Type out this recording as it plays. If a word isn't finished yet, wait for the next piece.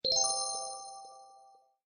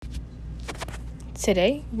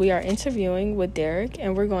Today, we are interviewing with Derek,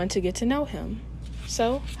 and we're going to get to know him.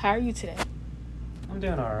 So, how are you today? I'm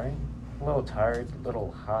doing all right. A little tired, a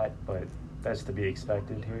little hot, but that's to be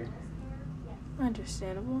expected here.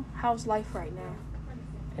 Understandable. How's life right now?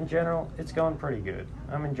 In general, it's going pretty good.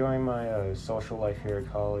 I'm enjoying my social life here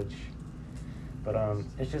at college, but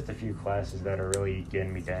it's just a few classes that are really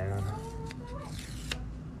getting me down.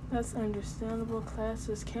 That's understandable.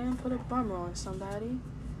 Classes can put a bummer on somebody.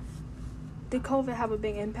 Did COVID have a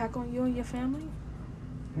big impact on you and your family?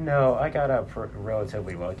 No, I got out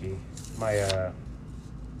relatively lucky.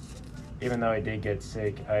 Even though I did get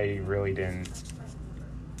sick, I really didn't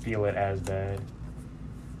feel it as bad.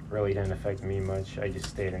 Really didn't affect me much. I just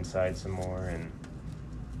stayed inside some more, and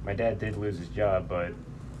my dad did lose his job, but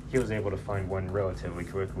he was able to find one relatively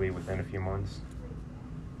quickly within a few months.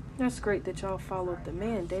 That's great that y'all followed the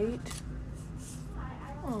mandate.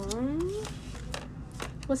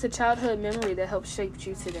 What's a childhood memory that helped shape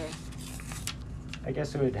you today? I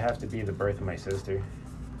guess it would have to be the birth of my sister.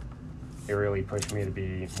 It really pushed me to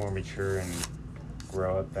be more mature and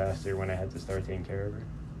grow up faster when I had to start taking care of her.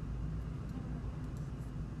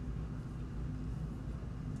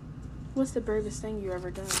 What's the bravest thing you ever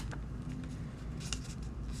done?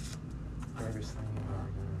 Bravest thing I've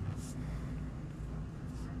ever done.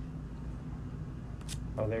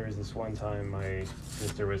 Oh, there was this one time my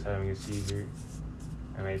sister was having a seizure,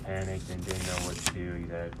 and I panicked and didn't know what to do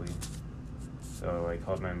exactly. So I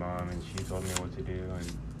called my mom, and she told me what to do,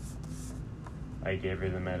 and I gave her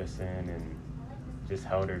the medicine and just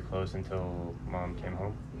held her close until Mom came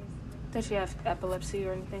home. Does she have epilepsy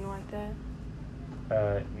or anything like that?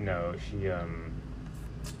 No,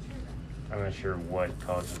 I'm not sure what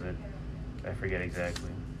causes it. I forget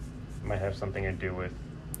exactly. It might have something to do with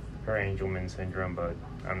her Angelman syndrome, but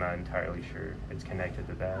I'm not entirely sure it's connected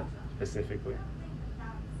to that specifically.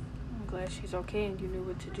 I'm glad she's okay and you knew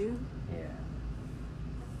what to do. Yeah.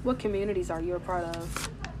 What communities are you a part of?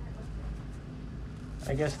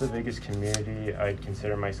 I guess the biggest community I'd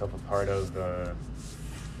consider myself a part of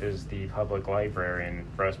is the public library in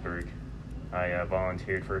Frostburg. I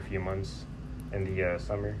volunteered for a few months in the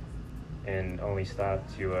summer and only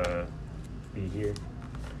stopped to be here.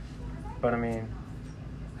 But I mean,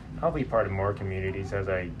 I'll be part of more communities as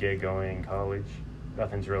I get going in college.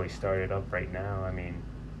 Nothing's really started up right now. I mean,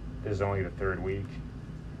 this is only the third week.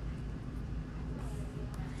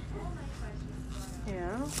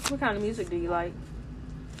 Yeah. What kind of music do you like?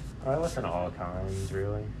 I listen to all kinds,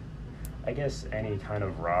 really. I guess any kind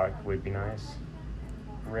of rock would be nice.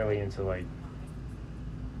 Really into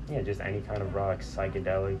just any kind of rock,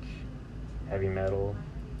 psychedelic, heavy metal,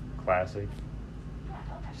 classic,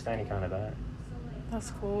 just any kind of that.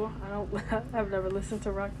 That's cool. I've never listened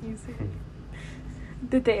to rock music.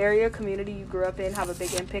 Did the area community you grew up in have a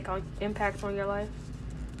big impact on your life?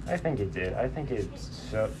 I think it did. I think it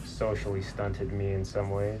socially stunted me in some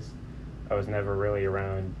ways. I was never really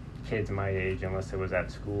around kids my age unless it was at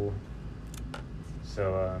school.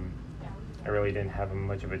 So I really didn't have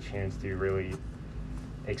much of a chance to really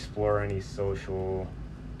explore any social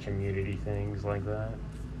community things like that.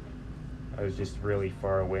 I was just really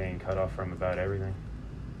far away and cut off from about everything.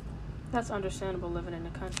 That's understandable living in the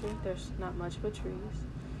country. There's not much but trees.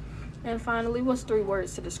 And finally, what's 3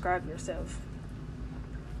 words to describe yourself?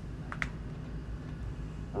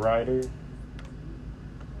 Writer,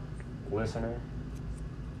 listener,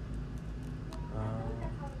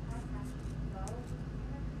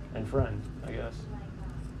 and friend, I guess.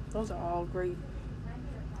 Those are all great.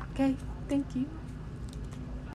 Okay, thank you.